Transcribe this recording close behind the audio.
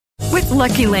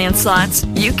Lucky Land Slots,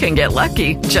 you can get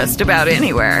lucky just about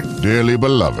anywhere. Dearly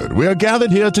beloved, we are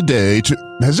gathered here today to...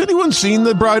 Has anyone seen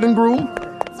the bride and groom?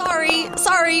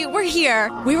 Sorry, we're here.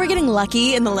 We were getting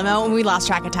lucky in the limo and we lost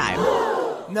track of time.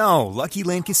 No, Lucky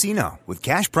Land Casino, with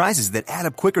cash prizes that add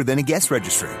up quicker than a guest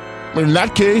registry. In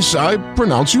that case, I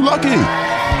pronounce you lucky.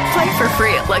 Play for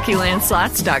free at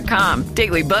LuckyLandSlots.com.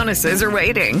 Daily bonuses are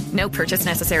waiting. No purchase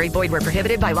necessary. Void where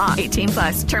prohibited by law.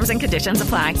 18+. Terms and conditions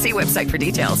apply. See website for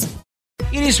details.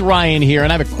 It is Ryan here,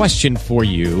 and I have a question for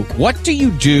you. What do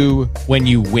you do when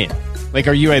you win? Like,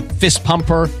 are you a fist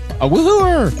pumper, a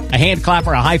woohooer, a hand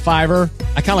clapper, a high fiver?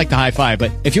 I kind of like the high five,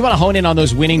 but if you want to hone in on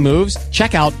those winning moves,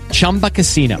 check out Chumba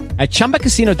Casino. At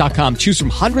ChumbaCasino.com, choose from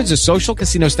hundreds of social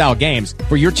casino-style games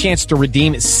for your chance to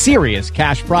redeem serious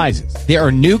cash prizes. There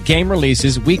are new game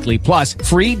releases weekly, plus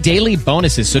free daily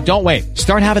bonuses, so don't wait.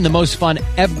 Start having the most fun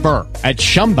ever at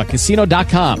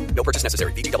ChumbaCasino.com. No purchase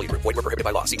necessary. VGW. Void where prohibited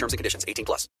by law. See terms and conditions.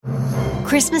 18+.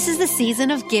 Christmas is the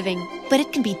season of giving, but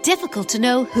it can be difficult to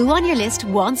know who on your list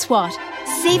wants what.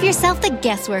 Save yourself the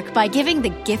guesswork by giving the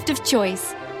gift of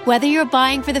choice. Whether you're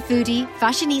buying for the foodie,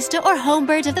 fashionista, or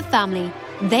homebird of the family,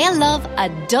 they'll love a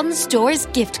Dunnes Stores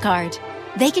gift card.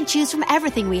 They can choose from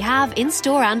everything we have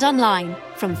in-store and online,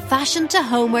 from fashion to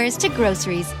homewares to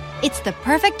groceries. It's the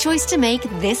perfect choice to make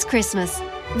this Christmas.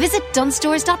 Visit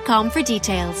dunnesstores.com for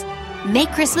details.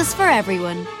 Make Christmas for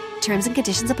everyone. Terms and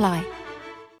conditions apply.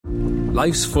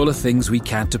 Life's full of things we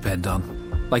can't depend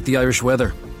on, like the Irish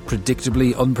weather,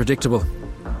 predictably unpredictable.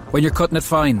 When you're cutting it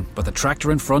fine, but the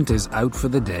tractor in front is out for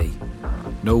the day.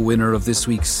 No winner of this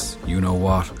week's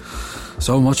you-know-what.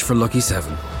 So much for Lucky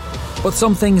 7. But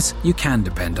some things you can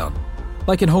depend on,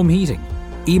 like in home heating.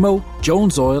 Emo,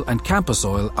 Jones Oil and Campus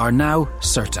Oil are now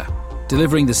CERTA,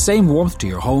 delivering the same warmth to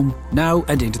your home now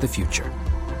and into the future.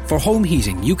 For home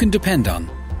heating you can depend on,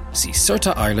 see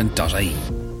CERTAIreland.ie.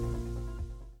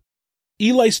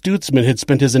 Eli Stutzman had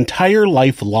spent his entire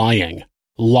life lying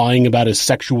about his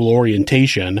sexual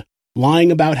orientation,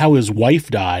 lying about how his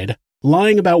wife died,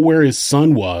 lying about where his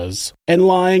son was, and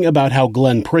lying about how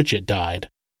Glenn Pritchett died.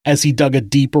 As he dug a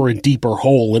deeper and deeper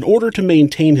hole in order to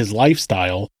maintain his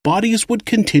lifestyle, bodies would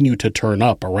continue to turn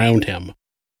up around him.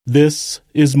 This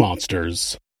is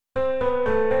Monsters.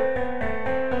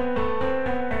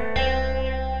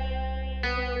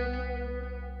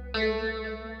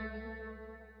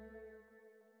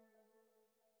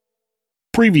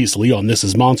 Previously on This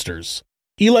Is Monsters.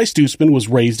 Eli Stutzman was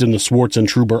raised in the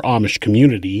Swartzentruber Amish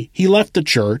community. He left the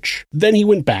church, then he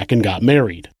went back and got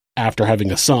married. After having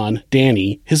a son,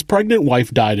 Danny, his pregnant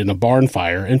wife died in a barn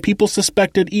fire and people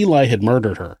suspected Eli had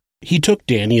murdered her. He took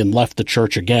Danny and left the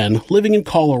church again, living in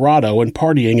Colorado and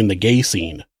partying in the gay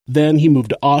scene. Then he moved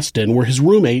to Austin where his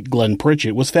roommate, Glenn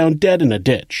Pritchett, was found dead in a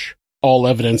ditch. All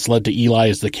evidence led to Eli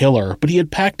as the killer, but he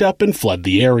had packed up and fled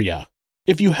the area.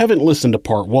 If you haven't listened to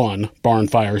Part 1, Barn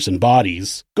Fires and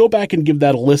Bodies, go back and give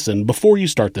that a listen before you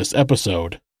start this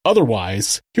episode.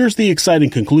 Otherwise, here's the exciting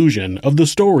conclusion of the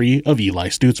story of Eli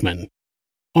Stutzman.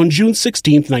 On June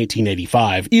 16,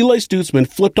 1985, Eli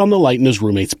Stutzman flipped on the light in his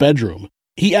roommate's bedroom.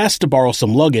 He asked to borrow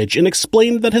some luggage and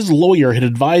explained that his lawyer had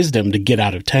advised him to get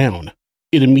out of town.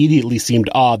 It immediately seemed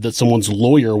odd that someone's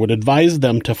lawyer would advise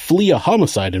them to flee a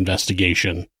homicide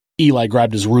investigation. Eli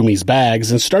grabbed his roomie's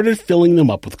bags and started filling them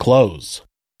up with clothes.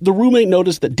 The roommate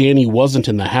noticed that Danny wasn't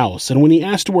in the house, and when he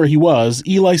asked where he was,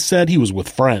 Eli said he was with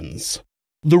friends.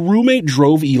 The roommate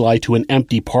drove Eli to an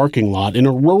empty parking lot in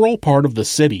a rural part of the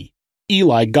city.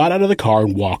 Eli got out of the car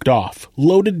and walked off,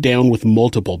 loaded down with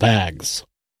multiple bags.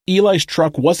 Eli's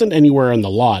truck wasn't anywhere in the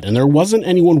lot, and there wasn't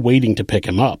anyone waiting to pick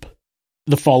him up.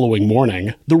 The following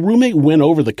morning, the roommate went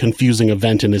over the confusing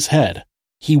event in his head.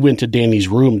 He went to Danny's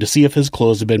room to see if his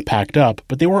clothes had been packed up,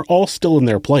 but they were all still in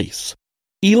their place.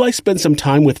 Eli spent some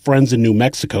time with friends in New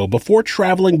Mexico before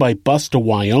traveling by bus to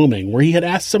Wyoming, where he had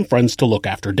asked some friends to look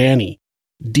after Danny.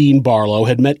 Dean Barlow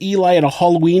had met Eli at a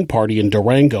Halloween party in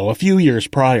Durango a few years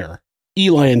prior.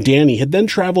 Eli and Danny had then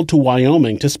traveled to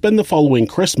Wyoming to spend the following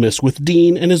Christmas with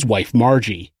Dean and his wife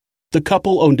Margie. The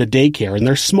couple owned a daycare in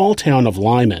their small town of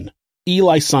Lyman.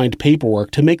 Eli signed paperwork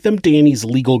to make them Danny's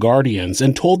legal guardians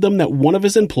and told them that one of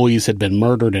his employees had been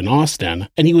murdered in Austin,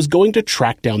 and he was going to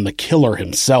track down the killer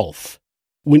himself.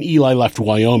 When Eli left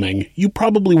Wyoming, you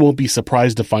probably won't be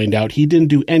surprised to find out he didn't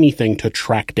do anything to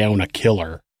track down a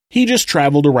killer. He just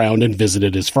traveled around and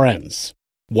visited his friends.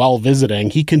 While visiting,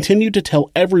 he continued to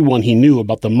tell everyone he knew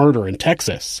about the murder in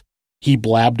Texas. He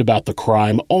blabbed about the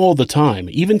crime all the time,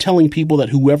 even telling people that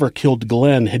whoever killed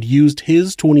Glenn had used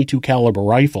his .22 caliber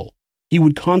rifle. He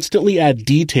would constantly add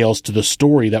details to the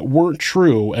story that weren't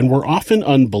true and were often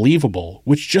unbelievable,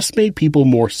 which just made people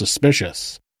more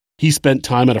suspicious. He spent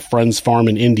time at a friend's farm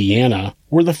in Indiana,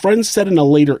 where the friend said in a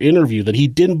later interview that he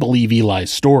didn't believe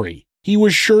Eli's story. He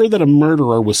was sure that a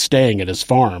murderer was staying at his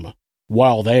farm.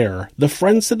 While there, the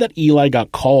friend said that Eli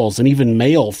got calls and even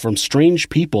mail from strange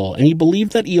people, and he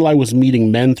believed that Eli was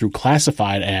meeting men through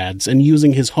classified ads and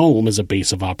using his home as a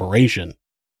base of operation.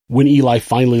 When Eli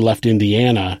finally left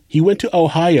Indiana, he went to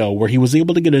Ohio, where he was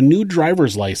able to get a new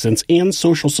driver's license and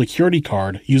social security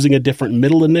card using a different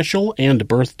middle initial and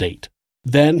birth date.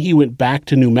 Then he went back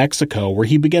to New Mexico, where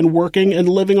he began working and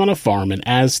living on a farm in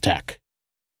Aztec.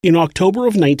 In October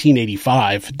of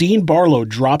 1985, Dean Barlow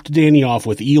dropped Danny off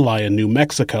with Eli in New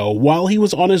Mexico while he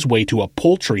was on his way to a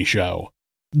poultry show.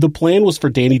 The plan was for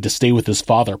Danny to stay with his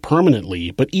father permanently,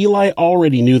 but Eli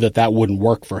already knew that that wouldn't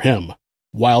work for him.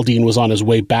 While Dean was on his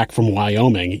way back from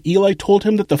Wyoming, Eli told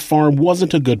him that the farm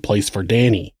wasn't a good place for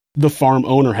Danny. The farm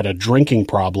owner had a drinking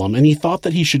problem, and he thought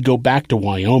that he should go back to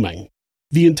Wyoming.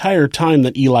 The entire time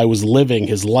that Eli was living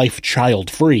his life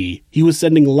child-free, he was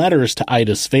sending letters to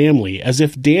Ida's family as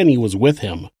if Danny was with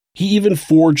him. He even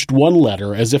forged one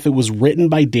letter as if it was written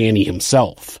by Danny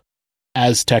himself.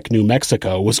 Aztec, New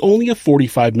Mexico was only a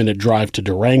 45-minute drive to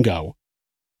Durango,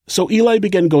 so Eli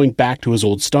began going back to his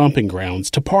old stomping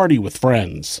grounds to party with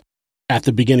friends. At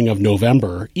the beginning of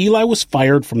November, Eli was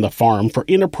fired from the farm for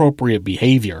inappropriate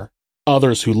behavior.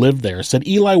 Others who lived there said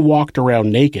Eli walked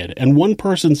around naked, and one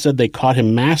person said they caught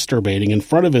him masturbating in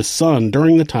front of his son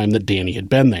during the time that Danny had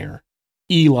been there.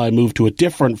 Eli moved to a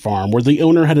different farm where the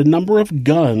owner had a number of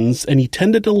guns, and he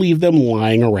tended to leave them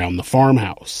lying around the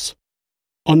farmhouse.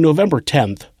 On November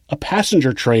 10th, a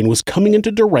passenger train was coming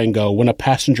into Durango when a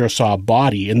passenger saw a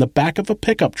body in the back of a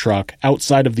pickup truck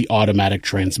outside of the automatic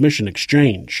transmission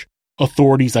exchange.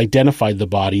 Authorities identified the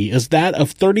body as that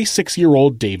of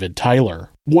 36-year-old David Tyler,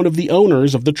 one of the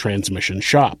owners of the transmission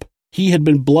shop. He had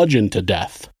been bludgeoned to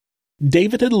death.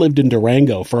 David had lived in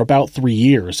Durango for about 3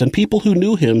 years, and people who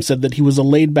knew him said that he was a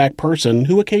laid-back person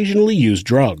who occasionally used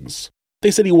drugs.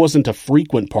 They said he wasn't a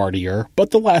frequent partier,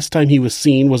 but the last time he was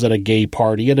seen was at a gay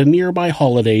party at a nearby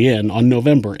Holiday Inn on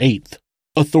November 8th.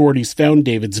 Authorities found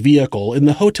David's vehicle in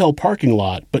the hotel parking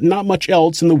lot, but not much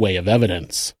else in the way of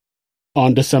evidence.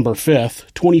 On December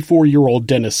 5th, 24-year-old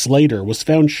Dennis Slater was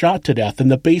found shot to death in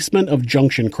the basement of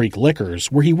Junction Creek Liquors,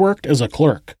 where he worked as a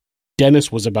clerk. Dennis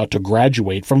was about to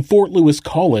graduate from Fort Lewis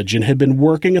College and had been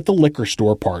working at the liquor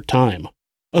store part-time.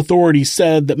 Authorities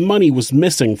said that money was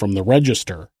missing from the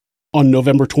register. On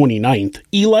November 29th,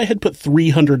 Eli had put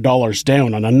 $300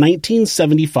 down on a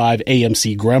 1975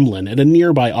 AMC Gremlin at a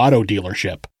nearby auto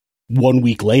dealership. 1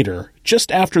 week later,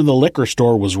 just after the liquor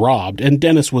store was robbed and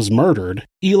Dennis was murdered,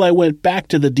 Eli went back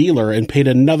to the dealer and paid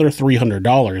another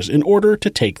 $300 in order to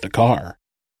take the car.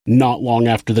 Not long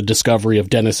after the discovery of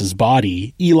Dennis's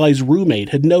body, Eli's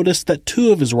roommate had noticed that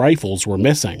 2 of his rifles were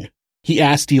missing. He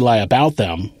asked Eli about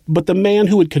them, but the man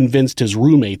who had convinced his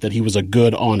roommate that he was a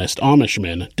good, honest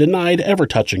Amishman denied ever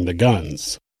touching the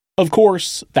guns. Of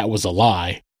course, that was a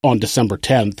lie. On December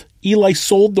 10th, Eli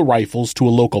sold the rifles to a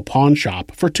local pawn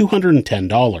shop for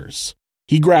 $210.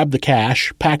 He grabbed the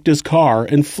cash, packed his car,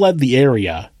 and fled the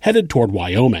area, headed toward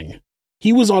Wyoming.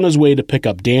 He was on his way to pick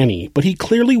up Danny, but he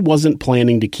clearly wasn't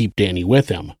planning to keep Danny with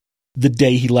him. The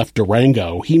day he left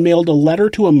Durango, he mailed a letter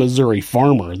to a Missouri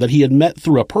farmer that he had met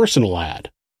through a personal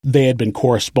ad. They had been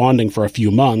corresponding for a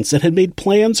few months and had made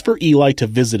plans for Eli to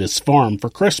visit his farm for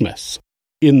Christmas.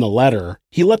 In the letter,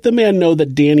 he let the man know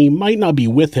that Danny might not be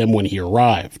with him when he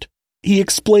arrived. He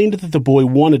explained that the boy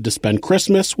wanted to spend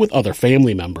Christmas with other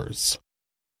family members.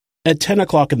 At 10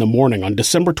 o'clock in the morning on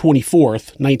December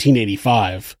 24th,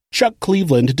 1985, Chuck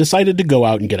Cleveland decided to go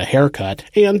out and get a haircut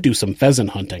and do some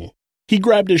pheasant hunting. He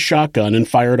grabbed his shotgun and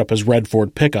fired up his red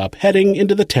Ford pickup, heading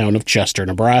into the town of Chester,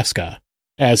 Nebraska.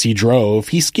 As he drove,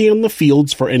 he scanned the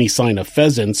fields for any sign of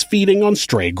pheasants feeding on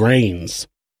stray grains.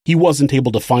 He wasn't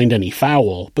able to find any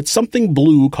fowl, but something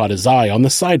blue caught his eye on the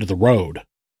side of the road.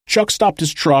 Chuck stopped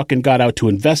his truck and got out to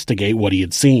investigate what he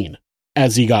had seen.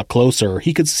 As he got closer,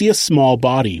 he could see a small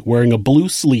body wearing a blue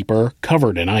sleeper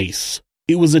covered in ice.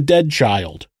 It was a dead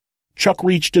child. Chuck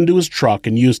reached into his truck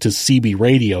and used his CB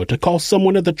radio to call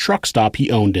someone at the truck stop he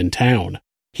owned in town.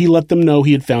 He let them know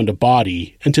he had found a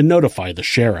body and to notify the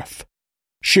sheriff.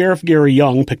 Sheriff Gary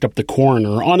Young picked up the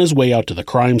coroner on his way out to the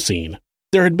crime scene.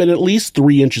 There had been at least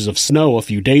 3 inches of snow a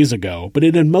few days ago, but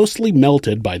it had mostly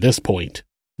melted by this point.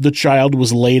 The child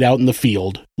was laid out in the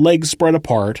field, legs spread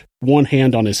apart, one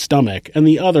hand on his stomach and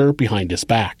the other behind his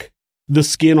back. The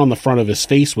skin on the front of his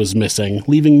face was missing,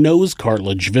 leaving nose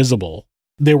cartilage visible.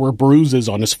 There were bruises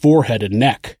on his forehead and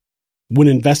neck. When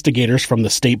investigators from the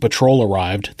state patrol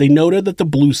arrived, they noted that the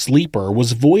blue sleeper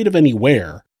was void of any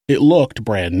wear. It looked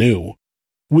brand new.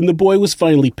 When the boy was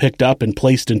finally picked up and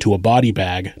placed into a body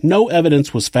bag, no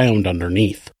evidence was found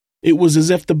underneath. It was as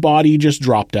if the body just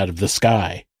dropped out of the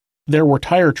sky. There were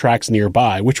tire tracks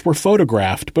nearby which were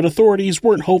photographed, but authorities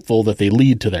weren't hopeful that they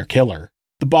lead to their killer.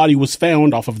 The body was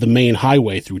found off of the main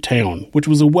highway through town, which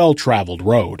was a well-traveled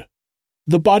road.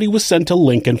 The body was sent to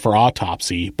Lincoln for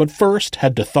autopsy, but first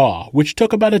had to thaw, which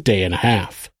took about a day and a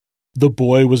half. The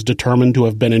boy was determined to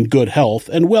have been in good health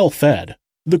and well fed.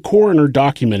 The coroner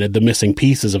documented the missing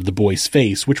pieces of the boy's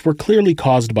face, which were clearly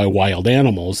caused by wild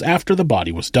animals after the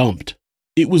body was dumped.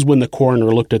 It was when the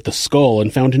coroner looked at the skull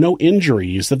and found no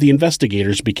injuries that the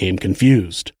investigators became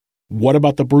confused. What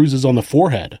about the bruises on the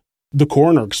forehead? The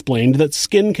coroner explained that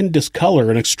skin can discolor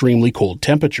in extremely cold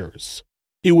temperatures.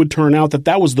 It would turn out that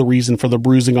that was the reason for the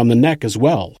bruising on the neck as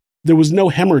well. There was no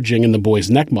hemorrhaging in the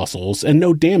boy's neck muscles and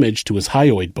no damage to his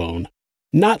hyoid bone.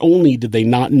 Not only did they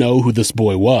not know who this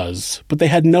boy was, but they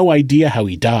had no idea how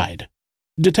he died.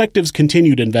 Detectives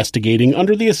continued investigating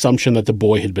under the assumption that the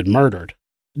boy had been murdered.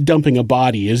 Dumping a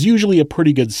body is usually a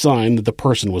pretty good sign that the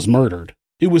person was murdered.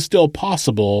 It was still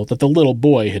possible that the little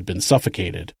boy had been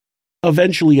suffocated.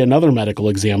 Eventually, another medical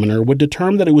examiner would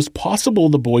determine that it was possible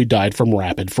the boy died from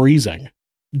rapid freezing.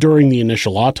 During the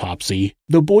initial autopsy,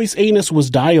 the boy's anus was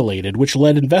dilated, which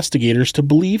led investigators to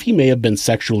believe he may have been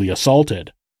sexually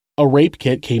assaulted. A rape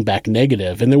kit came back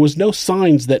negative, and there was no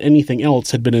signs that anything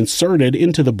else had been inserted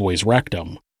into the boy's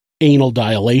rectum. Anal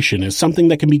dilation is something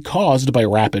that can be caused by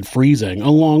rapid freezing,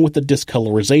 along with the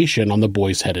discolorization on the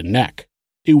boy's head and neck.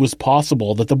 It was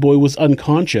possible that the boy was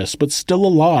unconscious but still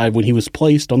alive when he was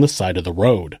placed on the side of the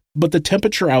road, but the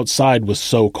temperature outside was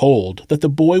so cold that the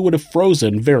boy would have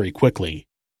frozen very quickly.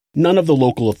 None of the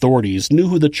local authorities knew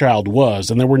who the child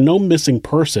was, and there were no missing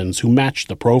persons who matched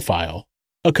the profile.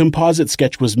 A composite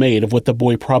sketch was made of what the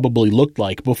boy probably looked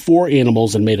like before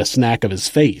animals had made a snack of his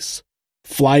face.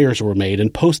 Flyers were made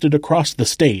and posted across the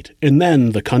state, and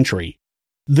then the country.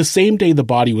 The same day the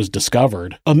body was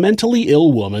discovered, a mentally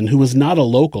ill woman who was not a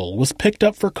local was picked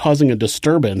up for causing a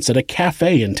disturbance at a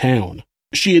cafe in town.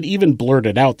 She had even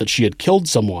blurted out that she had killed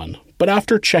someone, but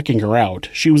after checking her out,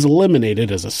 she was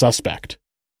eliminated as a suspect.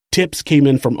 Tips came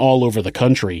in from all over the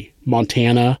country: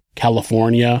 Montana,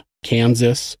 California,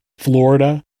 Kansas,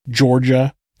 Florida,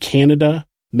 Georgia, Canada,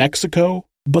 Mexico,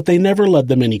 but they never led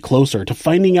them any closer to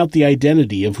finding out the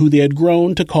identity of who they had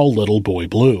grown to call Little Boy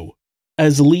Blue.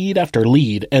 As lead after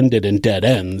lead ended in dead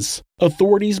ends,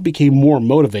 authorities became more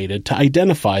motivated to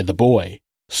identify the boy.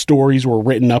 Stories were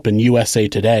written up in USA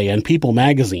Today and People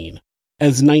magazine.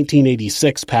 As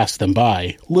 1986 passed them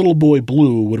by, Little Boy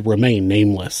Blue would remain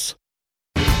nameless.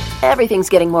 Everything's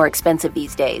getting more expensive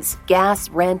these days. Gas,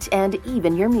 rent, and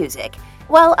even your music.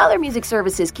 While other music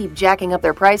services keep jacking up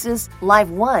their prices,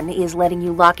 Live One is letting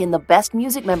you lock in the best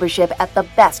music membership at the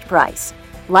best price.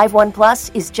 Live One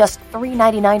Plus is just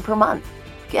 $3.99 per month.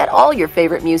 Get all your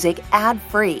favorite music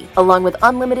ad-free, along with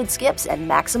unlimited skips and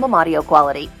maximum audio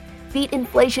quality. Beat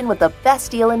inflation with the best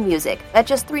deal in music at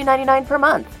just $3.99 per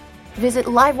month. Visit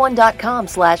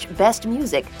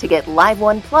liveone.com/bestmusic to get Live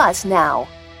One Plus now.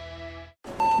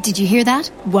 Did you hear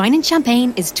that? Wine and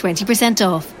champagne is 20%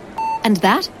 off. And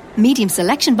that? Medium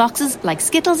selection boxes like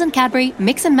Skittles and Cadbury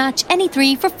mix and match any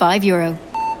three for €5.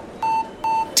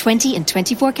 20 and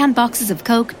 24 can boxes of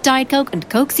Coke, Diet Coke and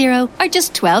Coke Zero are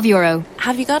just €12.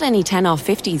 Have you got any 10 off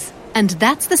 50s? And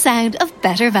that's the sound of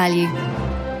better value.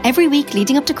 Every week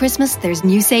leading up to Christmas, there's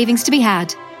new savings to be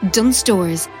had. Dunnes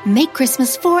Stores. Make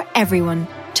Christmas for everyone.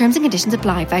 Terms and conditions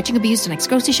apply. Vouching abused on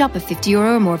ex-grocery shop of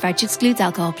 €50 or more. Voucher excludes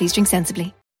alcohol. Please drink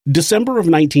sensibly. December of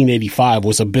 1985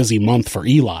 was a busy month for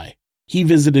Eli. He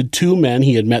visited two men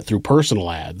he had met through personal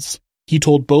ads. He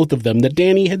told both of them that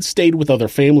Danny had stayed with other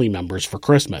family members for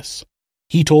Christmas.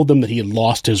 He told them that he had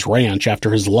lost his ranch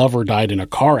after his lover died in a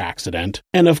car accident,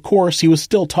 and of course he was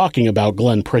still talking about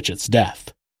Glenn Pritchett's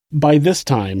death. By this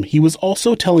time, he was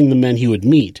also telling the men he would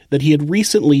meet that he had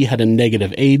recently had a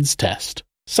negative AIDS test,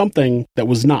 something that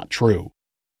was not true.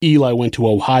 Eli went to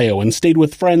Ohio and stayed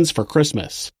with friends for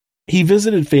Christmas. He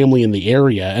visited family in the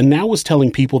area and now was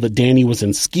telling people that Danny was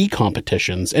in ski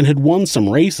competitions and had won some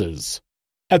races.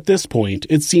 At this point,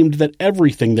 it seemed that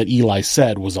everything that Eli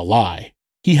said was a lie.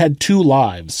 He had two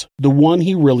lives, the one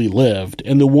he really lived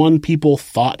and the one people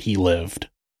thought he lived.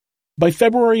 By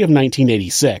February of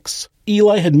 1986,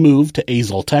 Eli had moved to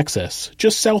Azle, Texas,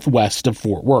 just southwest of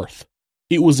Fort Worth.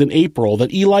 It was in April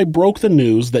that Eli broke the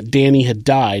news that Danny had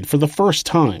died for the first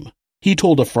time. He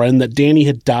told a friend that Danny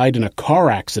had died in a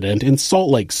car accident in Salt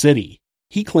Lake City.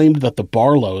 He claimed that the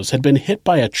Barlows had been hit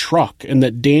by a truck and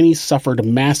that Danny suffered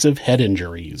massive head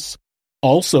injuries.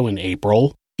 Also in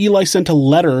April, Eli sent a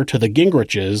letter to the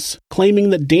Gingriches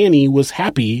claiming that Danny was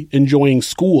happy, enjoying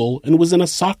school, and was in a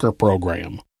soccer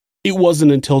program. It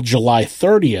wasn't until July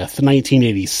 30th,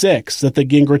 1986, that the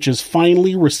Gingriches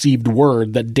finally received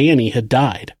word that Danny had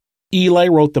died. Eli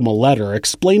wrote them a letter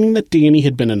explaining that Danny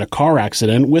had been in a car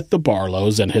accident with the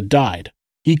Barlows and had died.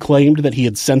 He claimed that he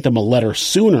had sent them a letter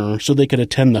sooner so they could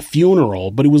attend the funeral,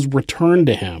 but it was returned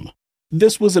to him.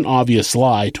 This was an obvious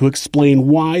lie to explain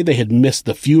why they had missed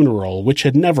the funeral, which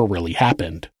had never really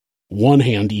happened. One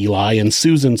Hand Eli and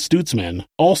Susan Stutzman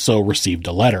also received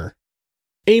a letter.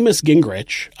 Amos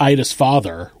Gingrich, Ida's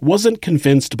father, wasn't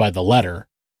convinced by the letter.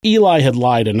 Eli had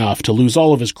lied enough to lose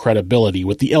all of his credibility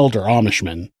with the elder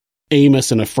Amishman.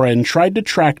 Amos and a friend tried to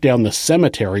track down the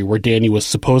cemetery where Danny was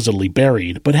supposedly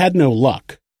buried, but had no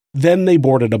luck. Then they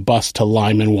boarded a bus to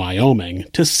Lyman, Wyoming,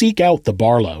 to seek out the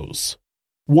Barlows.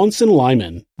 Once in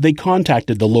Lyman, they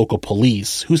contacted the local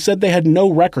police, who said they had no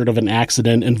record of an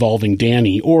accident involving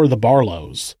Danny or the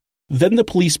Barlows. Then the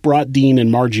police brought Dean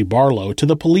and Margie Barlow to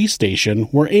the police station,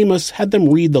 where Amos had them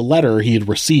read the letter he had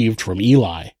received from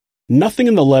Eli. Nothing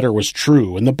in the letter was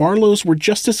true, and the Barlows were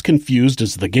just as confused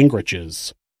as the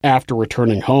Gingriches. After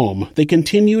returning home, they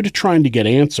continued trying to get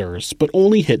answers, but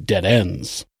only hit dead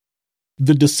ends.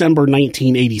 The December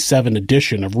 1987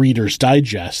 edition of Reader's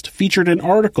Digest featured an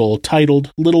article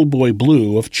titled Little Boy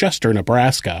Blue of Chester,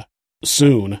 Nebraska.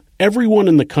 Soon, everyone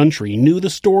in the country knew the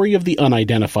story of the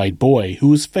unidentified boy who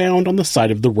was found on the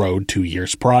side of the road 2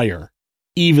 years prior.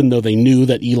 Even though they knew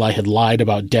that Eli had lied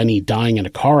about Denny dying in a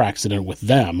car accident with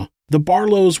them, the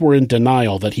Barlows were in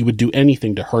denial that he would do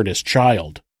anything to hurt his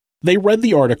child. They read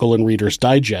the article in Reader's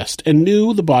Digest and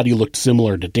knew the body looked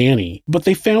similar to Danny, but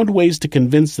they found ways to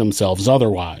convince themselves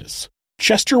otherwise.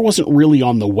 Chester wasn't really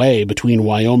on the way between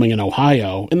Wyoming and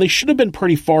Ohio, and they should have been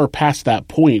pretty far past that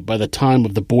point by the time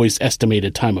of the boy's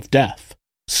estimated time of death.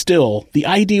 Still, the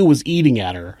idea was eating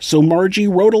at her, so Margie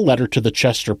wrote a letter to the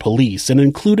Chester police and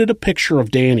included a picture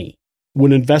of Danny.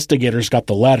 When investigators got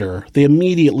the letter, they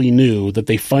immediately knew that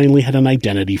they finally had an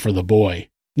identity for the boy.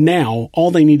 Now,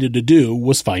 all they needed to do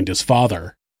was find his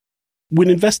father. When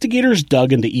investigators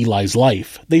dug into Eli's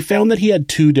life, they found that he had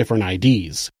 2 different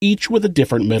IDs, each with a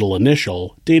different middle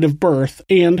initial, date of birth,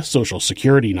 and social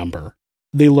security number.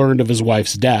 They learned of his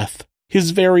wife's death,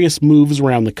 his various moves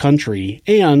around the country,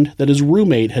 and that his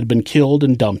roommate had been killed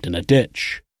and dumped in a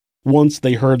ditch. Once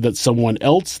they heard that someone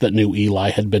else that knew Eli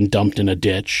had been dumped in a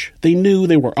ditch, they knew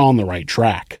they were on the right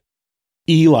track.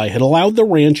 Eli had allowed the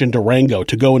ranch in Durango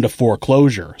to go into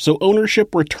foreclosure, so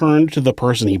ownership returned to the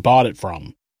person he bought it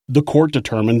from. The court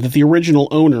determined that the original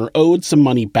owner owed some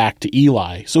money back to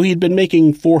Eli, so he had been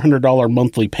making $400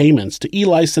 monthly payments to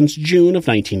Eli since June of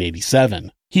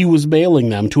 1987. He was mailing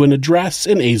them to an address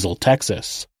in Azle,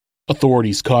 Texas.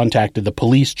 Authorities contacted the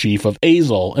police chief of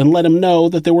Azle and let him know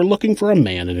that they were looking for a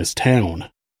man in his town.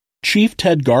 Chief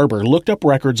Ted Garber looked up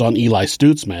records on Eli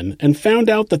Stutzman and found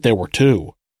out that there were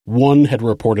 2. One had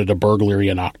reported a burglary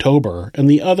in October, and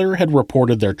the other had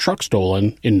reported their truck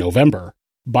stolen in November.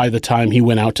 By the time he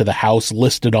went out to the house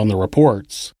listed on the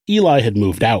reports, Eli had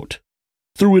moved out.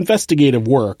 Through investigative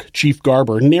work, Chief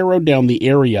Garber narrowed down the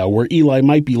area where Eli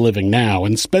might be living now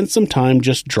and spent some time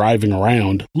just driving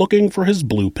around, looking for his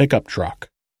blue pickup truck.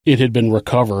 It had been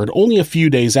recovered only a few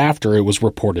days after it was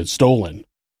reported stolen.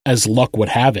 As luck would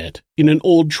have it, in an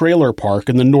old trailer park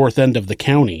in the north end of the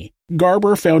county,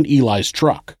 Garber found Eli's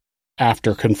truck.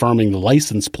 After confirming the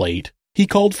license plate, he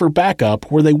called for backup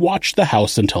where they watched the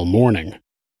house until morning.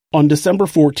 On December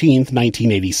 14,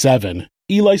 1987,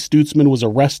 Eli Stutzman was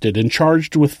arrested and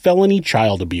charged with felony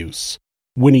child abuse.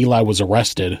 When Eli was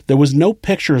arrested, there was no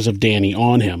pictures of Danny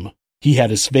on him. He had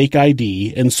his fake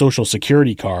ID and social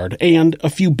security card and a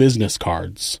few business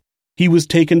cards. He was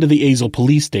taken to the Azle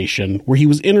police station where he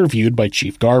was interviewed by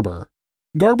Chief Garber.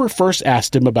 Garber first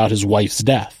asked him about his wife's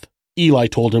death. Eli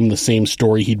told him the same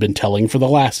story he'd been telling for the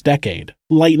last decade.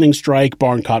 Lightning strike,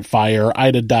 barn caught fire,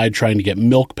 Ida died trying to get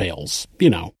milk pails.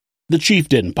 The chief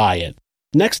didn't buy it.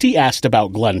 Next he asked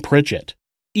about Glenn Pritchett.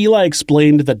 Eli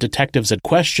explained that detectives had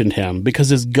questioned him because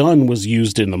his gun was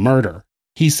used in the murder.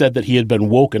 He said that he had been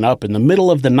woken up in the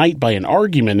middle of the night by an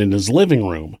argument in his living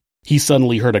room. He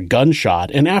suddenly heard a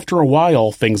gunshot, and after a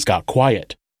while, things got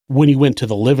quiet. When he went to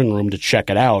the living room to check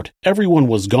it out, everyone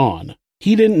was gone.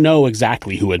 He didn't know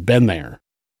exactly who had been there.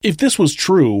 If this was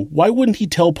true, why wouldn't he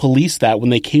tell police that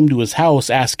when they came to his house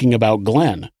asking about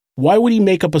Glenn? Why would he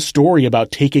make up a story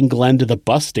about taking Glenn to the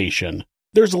bus station?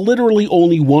 There's literally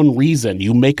only one reason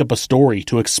you make up a story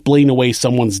to explain away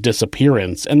someone's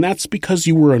disappearance, and that's because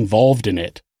you were involved in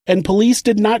it. And police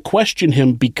did not question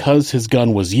him because his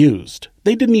gun was used.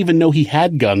 They didn't even know he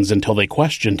had guns until they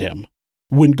questioned him.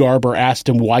 When Garber asked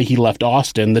him why he left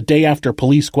Austin the day after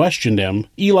police questioned him,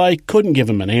 Eli couldn't give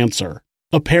him an answer.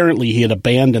 Apparently, he had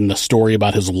abandoned the story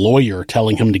about his lawyer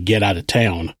telling him to get out of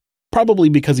town, probably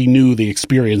because he knew the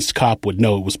experienced cop would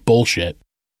know it was bullshit.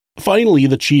 Finally,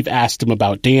 the chief asked him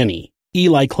about Danny.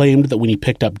 Eli claimed that when he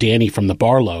picked up Danny from the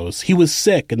Barlows, he was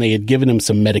sick and they had given him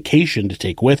some medication to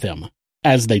take with him.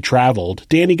 As they traveled,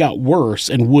 Danny got worse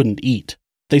and wouldn't eat.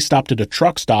 They stopped at a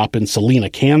truck stop in Salina,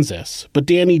 Kansas, but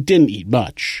Danny didn't eat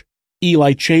much.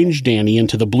 Eli changed Danny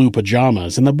into the blue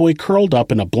pajamas and the boy curled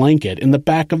up in a blanket in the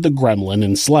back of the gremlin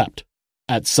and slept.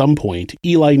 At some point,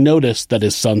 Eli noticed that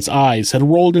his son's eyes had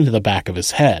rolled into the back of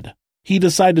his head. He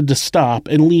decided to stop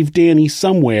and leave Danny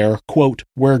somewhere, quote,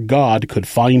 where God could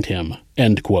find him,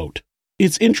 end quote.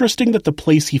 It's interesting that the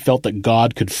place he felt that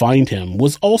God could find him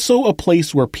was also a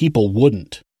place where people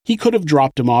wouldn't. He could have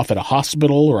dropped him off at a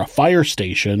hospital or a fire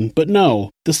station, but no,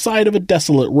 the side of a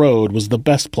desolate road was the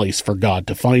best place for God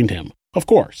to find him, of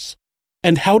course.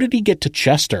 And how did he get to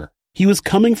Chester? He was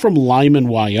coming from Lyman,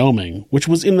 Wyoming, which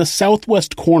was in the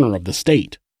southwest corner of the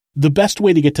state. The best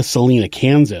way to get to Salina,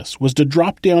 Kansas was to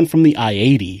drop down from the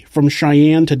I-80 from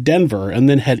Cheyenne to Denver and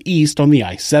then head east on the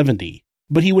I-70.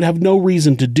 But he would have no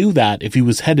reason to do that if he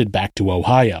was headed back to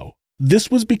Ohio.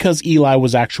 This was because Eli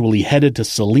was actually headed to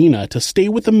Salina to stay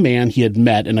with a man he had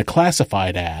met in a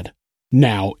classified ad.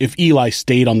 Now, if Eli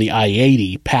stayed on the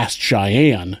I-80 past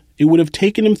Cheyenne, it would have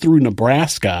taken him through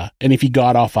Nebraska, and if he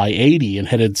got off I-80 and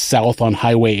headed south on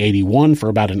Highway 81 for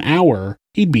about an hour,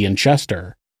 he'd be in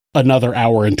Chester. Another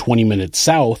hour and 20 minutes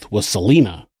south was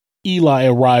Salina. Eli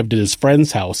arrived at his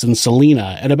friend's house in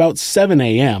Salina at about 7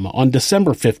 a.m. on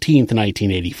December 15,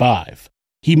 1985.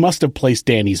 He must have placed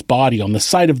Danny's body on the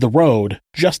side of the road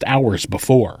just hours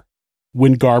before.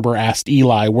 When Garber asked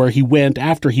Eli where he went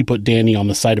after he put Danny on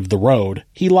the side of the road,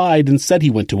 he lied and said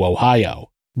he went to Ohio.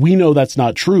 We know that's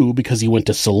not true because he went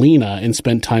to Salina and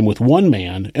spent time with one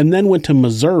man and then went to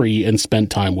Missouri and spent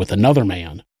time with another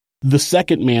man. The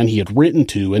second man he had written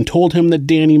to and told him that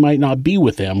Danny might not be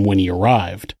with him when he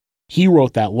arrived. He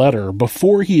wrote that letter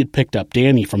before he had picked up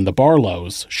Danny from the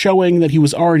Barlows, showing that he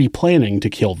was already planning to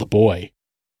kill the boy.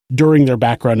 During their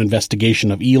background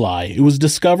investigation of Eli, it was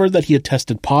discovered that he had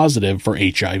tested positive for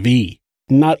HIV.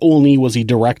 Not only was he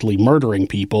directly murdering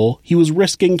people, he was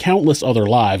risking countless other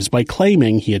lives by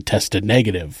claiming he had tested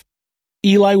negative.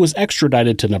 Eli was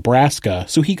extradited to Nebraska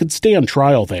so he could stand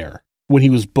trial there. When he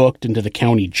was booked into the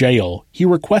county jail, he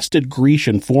requested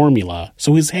Grecian formula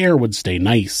so his hair would stay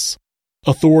nice.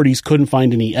 Authorities couldn't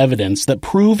find any evidence that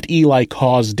proved Eli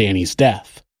caused Danny's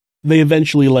death. They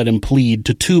eventually let him plead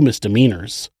to 2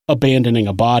 misdemeanors, abandoning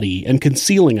a body and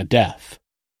concealing a death.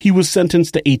 He was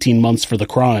sentenced to 18 months for the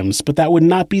crimes, but that would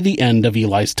not be the end of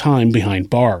Eli's time behind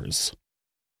bars.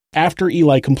 After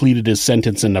Eli completed his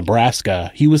sentence in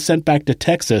Nebraska, he was sent back to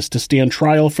Texas to stand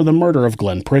trial for the murder of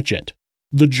Glenn Pritchett.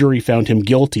 The jury found him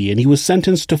guilty and he was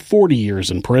sentenced to 40 years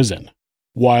in prison.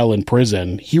 While in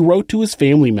prison, he wrote to his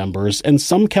family members and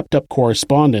some kept up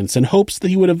correspondence in hopes that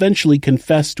he would eventually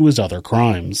confess to his other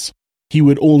crimes. He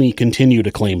would only continue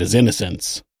to claim his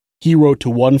innocence. He wrote to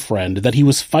one friend that he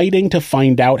was fighting to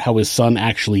find out how his son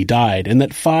actually died and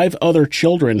that 5 other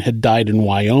children had died in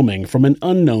Wyoming from an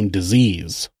unknown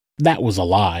disease. That was a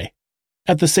lie.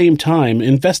 At the same time,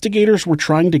 investigators were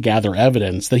trying to gather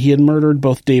evidence that he had murdered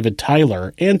both David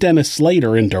Tyler and Dennis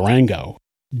Slater in Durango.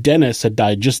 Dennis had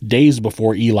died just days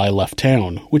before Eli left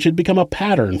town, which had become a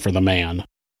pattern for the man.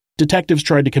 Detectives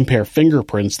tried to compare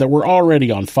fingerprints that were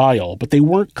already on file, but they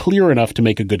weren't clear enough to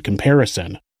make a good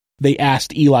comparison. They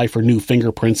asked Eli for new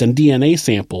fingerprints and DNA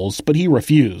samples, but he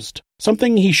refused,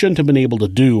 something he shouldn't have been able to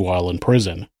do while in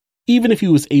prison. Even if he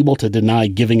was able to deny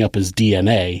giving up his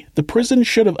DNA, the prison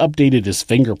should have updated his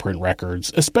fingerprint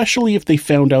records, especially if they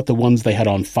found out the ones they had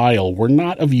on file were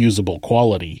not of usable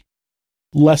quality.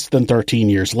 Less than 13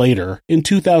 years later, in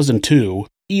 2002,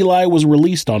 Eli was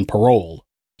released on parole.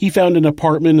 He found an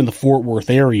apartment in the Fort Worth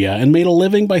area and made a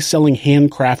living by selling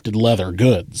handcrafted leather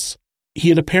goods. He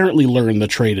had apparently learned the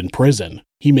trade in prison.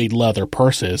 He made leather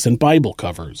purses and Bible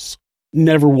covers.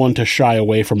 Never one to shy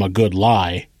away from a good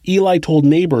lie, Eli told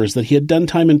neighbors that he had done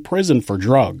time in prison for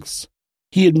drugs.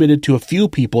 He admitted to a few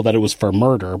people that it was for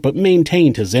murder, but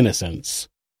maintained his innocence.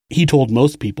 He told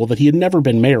most people that he had never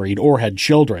been married or had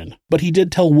children, but he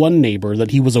did tell one neighbor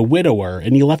that he was a widower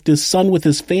and he left his son with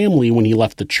his family when he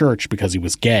left the church because he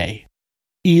was gay.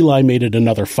 Eli made it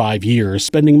another 5 years,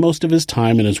 spending most of his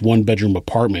time in his one-bedroom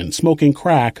apartment smoking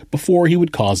crack before he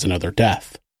would cause another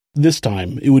death. This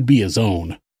time, it would be his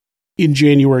own. In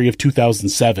January of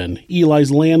 2007,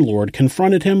 Eli's landlord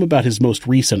confronted him about his most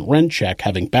recent rent check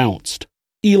having bounced.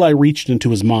 Eli reached into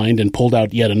his mind and pulled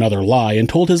out yet another lie and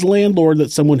told his landlord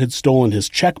that someone had stolen his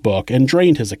checkbook and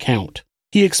drained his account.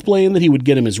 He explained that he would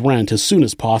get him his rent as soon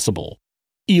as possible.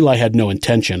 Eli had no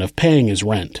intention of paying his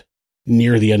rent.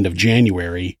 Near the end of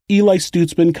January, Eli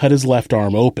Stutzman cut his left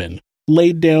arm open,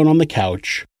 laid down on the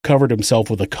couch, covered himself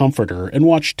with a comforter, and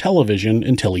watched television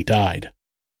until he died.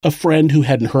 A friend who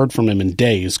hadn't heard from him in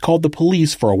days called the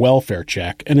police for a welfare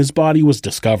check, and his body was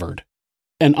discovered.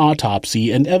 An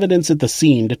autopsy and evidence at the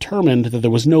scene determined that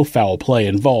there was no foul play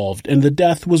involved, and the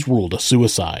death was ruled a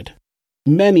suicide.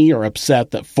 Many are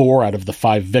upset that 4 out of the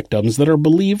 5 victims that are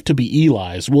believed to be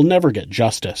Eli's will never get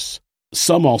justice.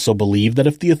 Some also believe that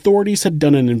if the authorities had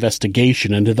done an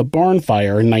investigation into the barn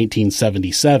fire in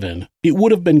 1977, it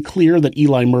would have been clear that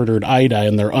Eli murdered Ida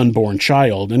and their unborn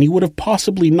child, and he would have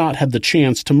possibly not had the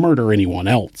chance to murder anyone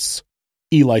else.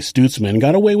 Eli Stutzman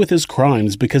got away with his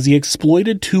crimes because he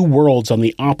exploited 2 worlds on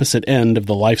the opposite end of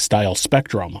the lifestyle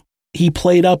spectrum. He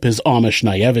played up his Amish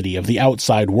naivety of the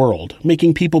outside world,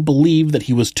 making people believe that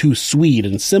he was too sweet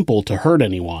and simple to hurt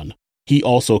anyone. He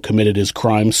also committed his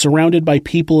crimes surrounded by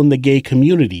people in the gay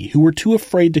community who were too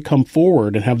afraid to come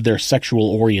forward and have their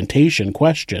sexual orientation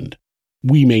questioned.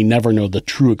 We may never know the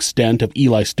true extent of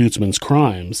Eli Stutzman's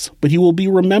crimes, but he will be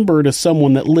remembered as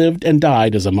someone that lived and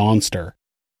died as a monster.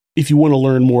 If you want to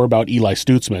learn more about Eli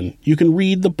Stutzman, you can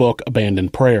read the book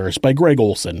Abandoned Prayers by Greg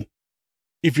Olson.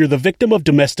 If you're the victim of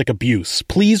domestic abuse,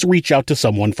 please reach out to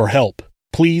someone for help.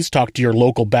 Please talk to your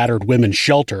local battered women's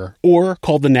shelter or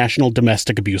call the National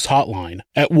Domestic Abuse Hotline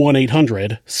at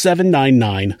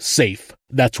 1-800-799-SAFE.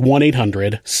 That's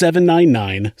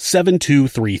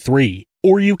 1-800-799-7233.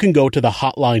 Or you can go to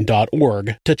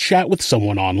thehotline.org to chat with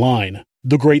someone online.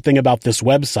 The great thing about this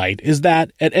website is that,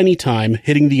 at any time,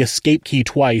 hitting the escape key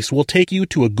twice will take you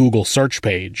to a Google search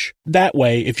page. That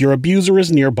way, if your abuser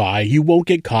is nearby, you won't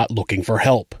get caught looking for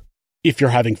help. If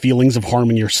you're having feelings of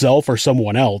harming yourself or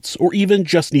someone else, or even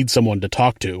just need someone to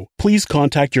talk to, please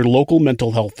contact your local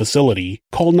mental health facility,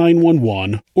 call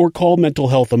 911, or call Mental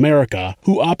Health America,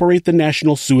 who operate the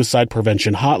National Suicide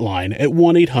Prevention Hotline at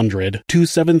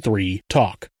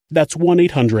 1-800-273-TALK. That's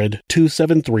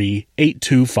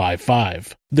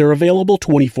 1-800-273-8255. They're available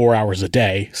 24 hours a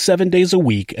day, 7 days a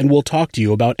week, and will talk to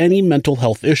you about any mental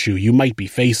health issue you might be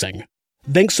facing.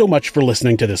 Thanks so much for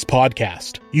listening to this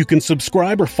podcast. You can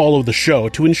subscribe or follow the show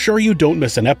to ensure you don't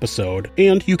miss an episode,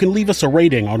 and you can leave us a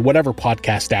rating on whatever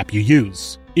podcast app you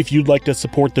use. If you'd like to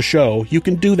support the show, you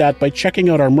can do that by checking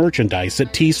out our merchandise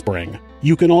at Teespring.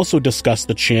 You can also discuss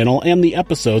the channel and the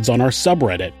episodes on our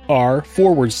subreddit,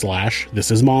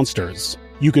 r/thisismonsters.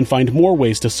 You can find more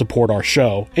ways to support our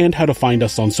show and how to find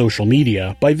us on social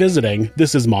media by visiting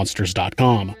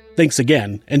thisismonsters.com. Thanks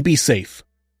again, and be safe.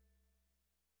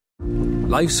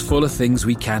 Life's full of things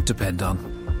we can't depend on.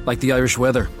 Like the Irish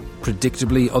weather,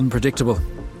 predictably unpredictable.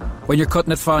 When you're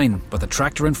cutting it fine, but the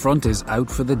tractor in front is out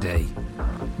for the day.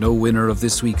 No winner of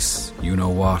this week's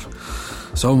you-know-what.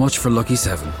 So much for Lucky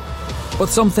 7. But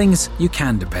some things you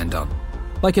can depend on.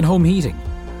 Like in home heating.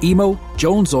 Emo,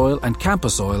 Jones Oil and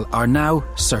Campus Oil are now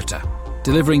Certa,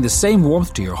 delivering the same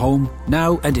warmth to your home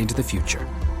now and into the future.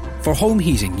 For home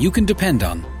heating you can depend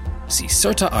on, see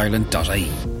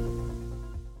CertaIreland.ie.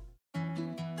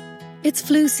 It's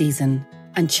flu season,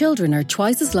 and children are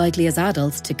twice as likely as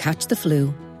adults to catch the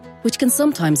flu, which can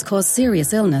sometimes cause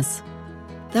serious illness.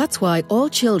 That's why all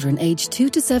children aged 2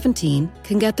 to 17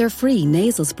 can get their free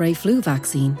nasal spray flu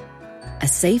vaccine. A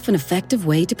safe and effective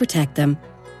way to protect them,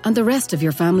 and the rest of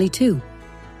your family too.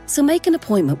 So make an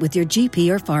appointment with your GP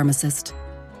or pharmacist.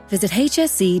 Visit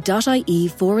hsc.ie/flu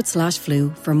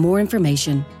for more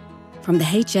information. From the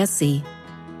HSC.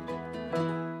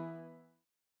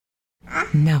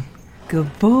 No.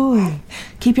 Good boy.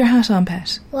 Keep your hat on,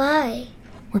 pet. Why?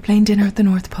 We're playing dinner at the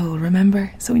North Pole,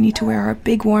 remember? So we need to wear our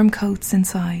big warm coats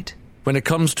inside. When it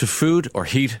comes to food or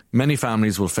heat, many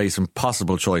families will face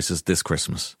impossible choices this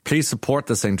Christmas. Please support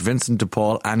the St. Vincent de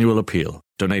Paul annual appeal.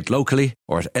 Donate locally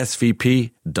or at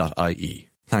svp.ie.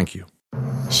 Thank you.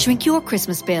 Shrink your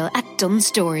Christmas bill at Dunnes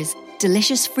Stores.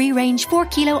 Delicious free-range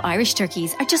 4-kilo Irish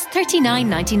turkeys are just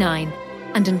 $39.99.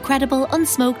 And incredible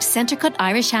unsmoked centre-cut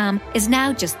Irish ham is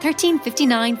now just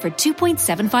 $13.59 for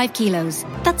 2.75 kilos.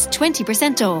 That's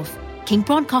 20% off. King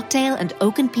prawn cocktail and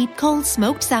oak and peat cold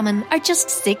smoked salmon are just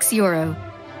 €6.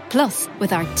 Plus,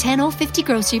 with our 10 off 50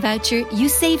 grocery voucher, you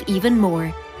save even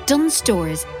more. Dunnes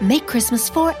Stores. Make Christmas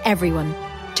for everyone.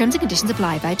 Terms and conditions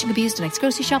apply. Voucher can be used in next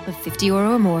grocery shop of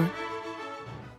 €50 or more.